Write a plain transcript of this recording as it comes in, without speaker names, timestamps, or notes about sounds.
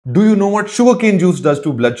Do you know what sugarcane juice does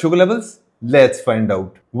to blood sugar levels? Let's find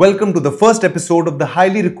out. Welcome to the first episode of the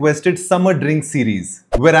highly requested summer drink series,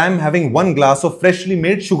 where I am having one glass of freshly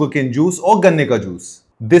made sugarcane juice or ganne ka juice.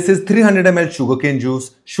 This is 300 ml sugarcane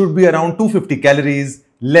juice, should be around 250 calories.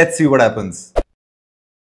 Let's see what happens.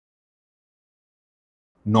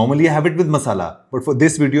 Normally I have it with masala, but for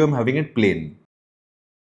this video I'm having it plain.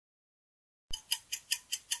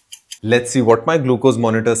 Let's see what my glucose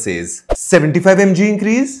monitor says. 75 mg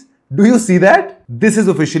increase? Do you see that? This is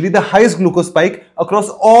officially the highest glucose spike across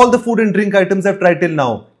all the food and drink items I've tried till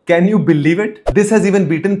now. Can you believe it? This has even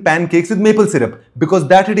beaten pancakes with maple syrup because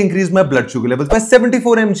that had increased my blood sugar levels by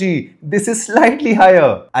 74 mg. This is slightly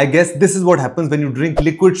higher. I guess this is what happens when you drink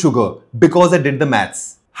liquid sugar because I did the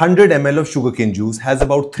maths. 100 ml of sugarcane juice has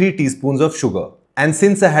about 3 teaspoons of sugar. And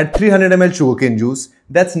since I had 300 ml sugarcane juice,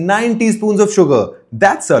 that's 9 teaspoons of sugar.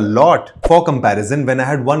 That's a lot. For comparison, when I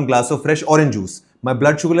had 1 glass of fresh orange juice, my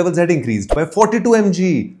blood sugar levels had increased by 42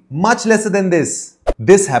 mg, much lesser than this.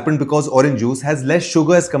 This happened because orange juice has less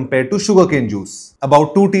sugar as compared to sugarcane juice.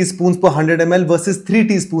 About 2 teaspoons per 100 ml versus 3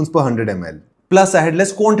 teaspoons per 100 ml. Plus I had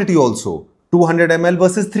less quantity also, 200 ml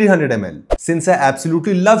versus 300 ml. Since I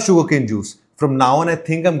absolutely love sugarcane juice, from now on I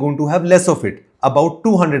think I'm going to have less of it, about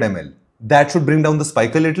 200 ml. That should bring down the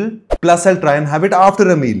spike a little. Plus I'll try and have it after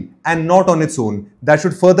a meal and not on its own. That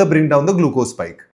should further bring down the glucose spike.